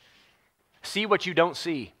there. See what you don't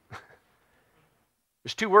see.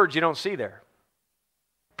 There's two words you don't see there.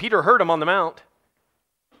 Peter heard him on the mount.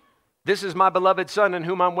 This is my beloved Son in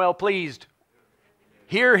whom I'm well pleased.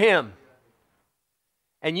 Hear him.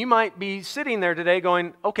 And you might be sitting there today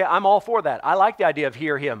going, okay, I'm all for that. I like the idea of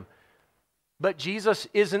hear him. But Jesus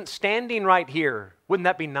isn't standing right here. Wouldn't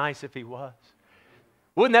that be nice if he was?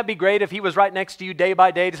 Wouldn't that be great if he was right next to you day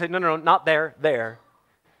by day to say, no, not there, there.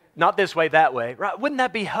 Not this way, that way. Right? Wouldn't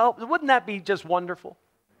that be help? Wouldn't that be just wonderful?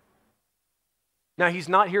 Now, he's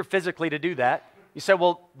not here physically to do that. You say,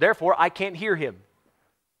 well, therefore, I can't hear him.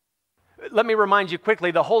 Let me remind you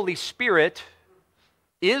quickly, the Holy Spirit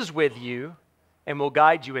is with you and will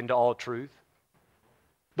guide you into all truth.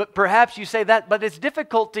 But perhaps you say that, but it's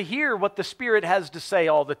difficult to hear what the Spirit has to say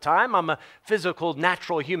all the time. I'm a physical,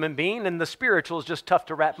 natural human being, and the spiritual is just tough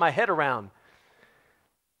to wrap my head around.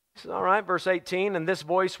 He says, all right, verse 18, and this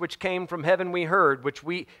voice which came from heaven we heard, which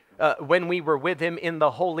when we were with him in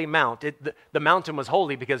the holy mount. The mountain was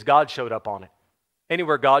holy because God showed up on it.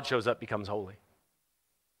 Anywhere God shows up becomes holy.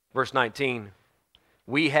 Verse 19,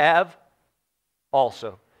 we have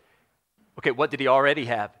also. Okay, what did he already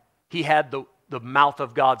have? He had the mouth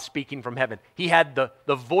of God speaking from heaven. He had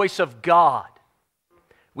the voice of God.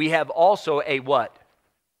 We have also a what?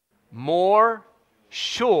 More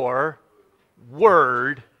sure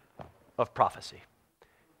word of prophecy.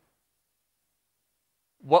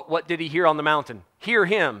 What did he hear on the mountain? Hear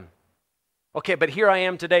him. Okay, but here I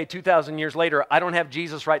am today, 2,000 years later. I don't have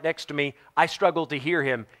Jesus right next to me. I struggle to hear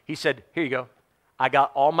him. He said, here you go. I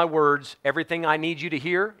got all my words. Everything I need you to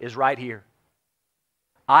hear is right here.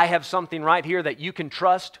 I have something right here that you can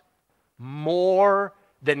trust more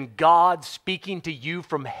than God speaking to you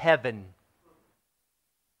from heaven.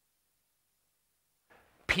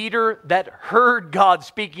 Peter, that heard God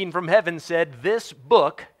speaking from heaven, said, this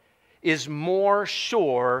book is more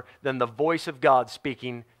sure than the voice of God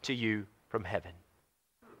speaking to you from heaven.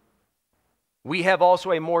 We have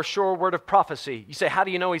also a more sure word of prophecy. You say, how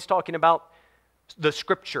do you know he's talking about the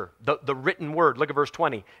scripture, the written word? Look at verse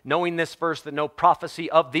 20. Knowing this first, that no prophecy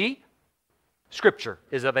of the scripture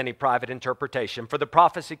is of any private interpretation. For the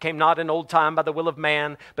prophecy came not in old time by the will of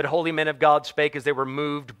man, but holy men of God spake as they were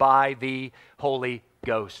moved by the Holy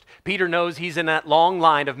Ghost. Peter knows he's in that long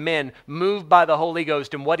line of men moved by the Holy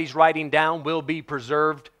Ghost, and what he's writing down will be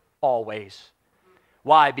preserved always.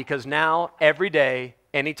 Why? Because now, every day,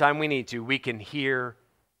 anytime we need to, we can hear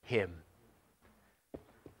him.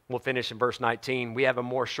 We'll finish in verse 19. We have a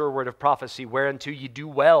more sure word of prophecy, whereunto you do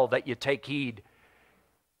well that you take heed.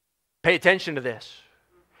 Pay attention to this.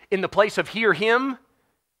 In the place of hear him,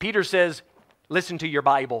 Peter says, listen to your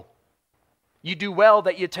Bible. You do well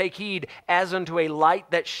that you take heed as unto a light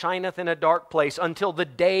that shineth in a dark place until the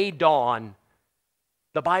day dawn.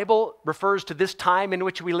 The Bible refers to this time in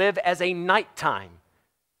which we live as a nighttime.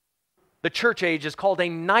 The church age is called a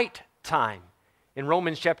night time. In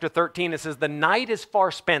Romans chapter 13, it says, the night is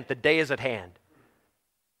far spent, the day is at hand.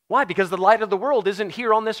 Why? Because the light of the world isn't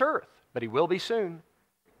here on this earth, but he will be soon.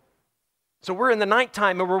 So we're in the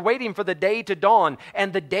nighttime and we're waiting for the day to dawn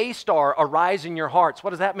and the day star arise in your hearts. What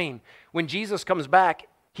does that mean? When Jesus comes back,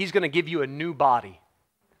 he's going to give you a new body.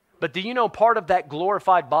 But do you know part of that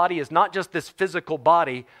glorified body is not just this physical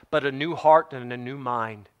body, but a new heart and a new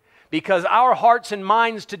mind? because our hearts and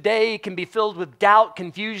minds today can be filled with doubt,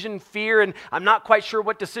 confusion, fear, and I'm not quite sure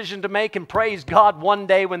what decision to make. And praise God, one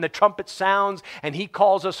day when the trumpet sounds and He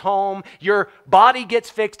calls us home, your body gets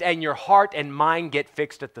fixed and your heart and mind get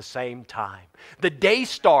fixed at the same time. The day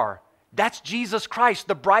star, that's Jesus Christ,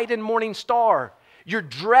 the bright and morning star. You're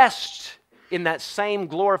dressed in that same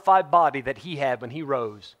glorified body that He had when He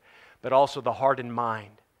rose, but also the heart and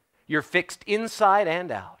mind. You're fixed inside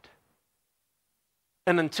and out.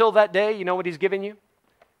 And until that day, you know what He's given you?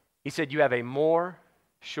 He said, you have a more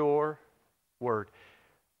sure word.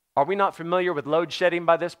 Are we not familiar with load shedding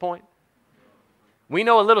by this point? We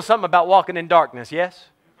know a little something about walking in darkness, yes?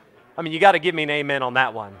 I mean, you got to give me an amen on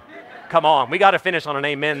that one. Come on, we got to finish on an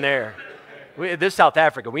amen there. This is South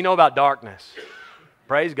Africa. We know about darkness.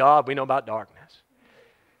 Praise God, we know about darkness.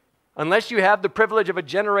 Unless you have the privilege of a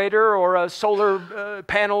generator or a solar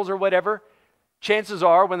panels or whatever, chances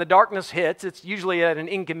are when the darkness hits, it's usually at an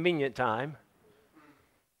inconvenient time.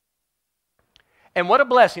 And what a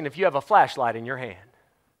blessing if you have a flashlight in your hand.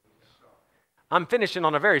 I'm finishing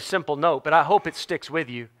on a very simple note, but I hope it sticks with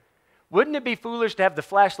you. Wouldn't it be foolish to have the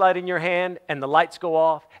flashlight in your hand and the lights go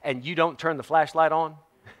off and you don't turn the flashlight on?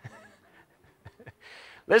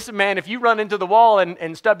 Listen, man, if you run into the wall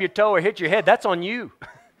and stub your toe or hit your head, that's on you.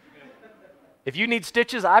 If you need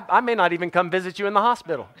stitches, I may not even come visit you in the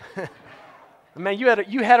hospital. Man, you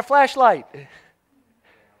had a flashlight.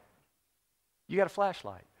 You got a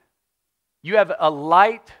flashlight. You have a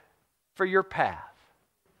light for your path.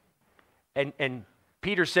 And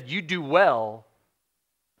Peter said, you do well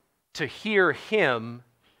to hear Him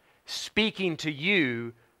speaking to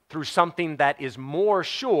you through something that is more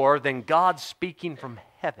sure than God speaking from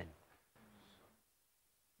heaven.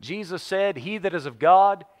 Jesus said, he that is of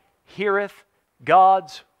God heareth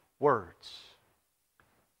God's words.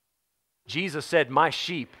 Jesus said, my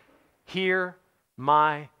sheep hear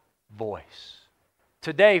my voice.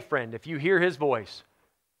 Today, friend, if you hear His voice,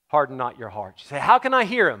 harden not your heart. You say, how can I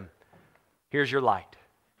hear Him? Here's your light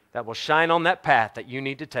that will shine on that path that you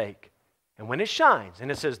need to take. And when it shines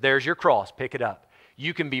and it says, there's your cross, pick it up.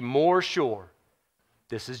 You can be more sure,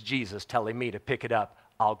 this is Jesus telling me to pick it up.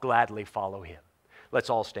 I'll gladly follow Him. Let's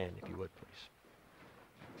all stand, if you would, please.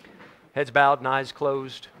 Heads bowed and eyes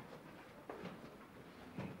closed.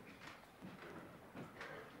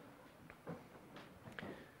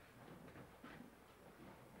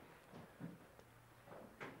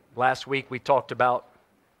 Last week we talked about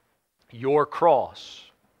your cross.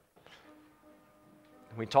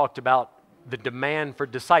 We talked about the demand for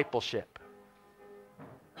discipleship.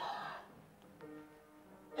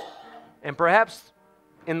 And perhaps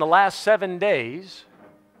in the last 7 days,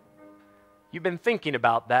 you've been thinking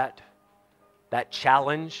about that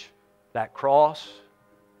challenge, that cross.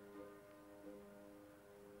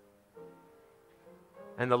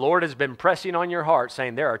 And the Lord has been pressing on your heart,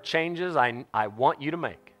 saying, there are changes I want you to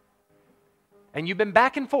make. And you've been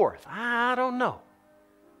back and forth. I don't know.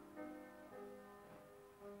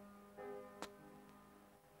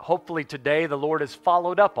 Hopefully today the Lord has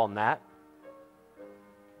followed up on that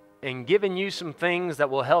and given you some things that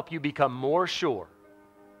will help you become more sure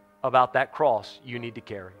about that cross you need to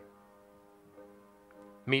carry.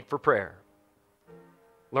 Meet for prayer.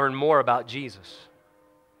 Learn more about Jesus.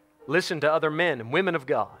 Listen to other men and women of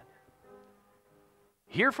God.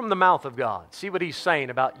 Hear from the mouth of God. See what He's saying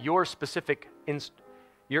about your specific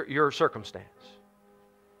your circumstance.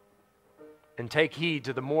 And take heed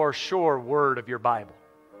to the more sure word of your Bible.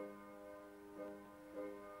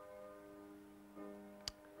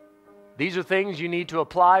 These are things you need to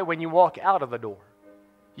apply when you walk out of the door.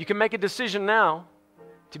 You can make a decision now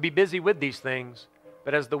to be busy with these things,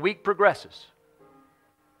 but as the week progresses,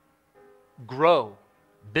 grow,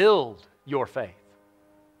 build your faith.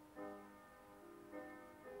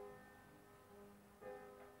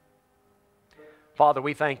 Father,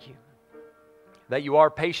 we thank you that you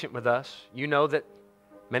are patient with us. You know that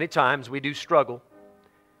many times we do struggle.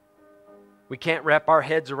 We can't wrap our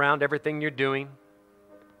heads around everything you're doing.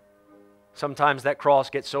 Sometimes that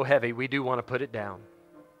cross gets so heavy, we do want to put it down.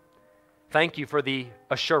 Thank you for the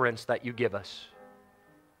assurance that you give us.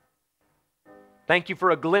 Thank you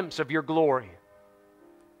for a glimpse of your glory.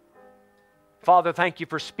 Father, thank you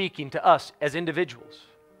for speaking to us as individuals.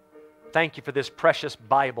 Thank you for this precious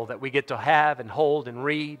Bible that we get to have and hold and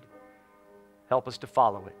read. Help us to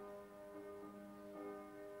follow it.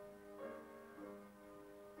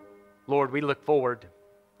 Lord, we look forward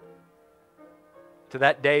to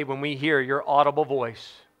that day when we hear your audible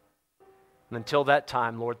voice. And until that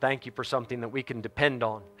time, Lord, thank you for something that we can depend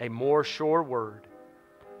on, a more sure word.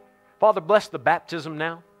 Father, bless the baptism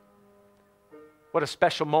now. What a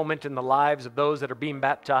special moment in the lives of those that are being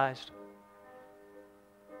baptized.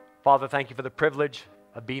 Father, thank you for the privilege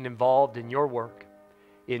of being involved in your work.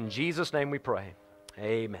 In Jesus' name we pray.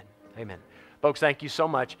 Amen. Amen. Folks, thank you so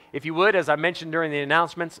much. If you would, as I mentioned during the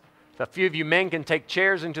announcements, a few of you men can take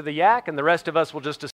chairs into the yak, and the rest of us will just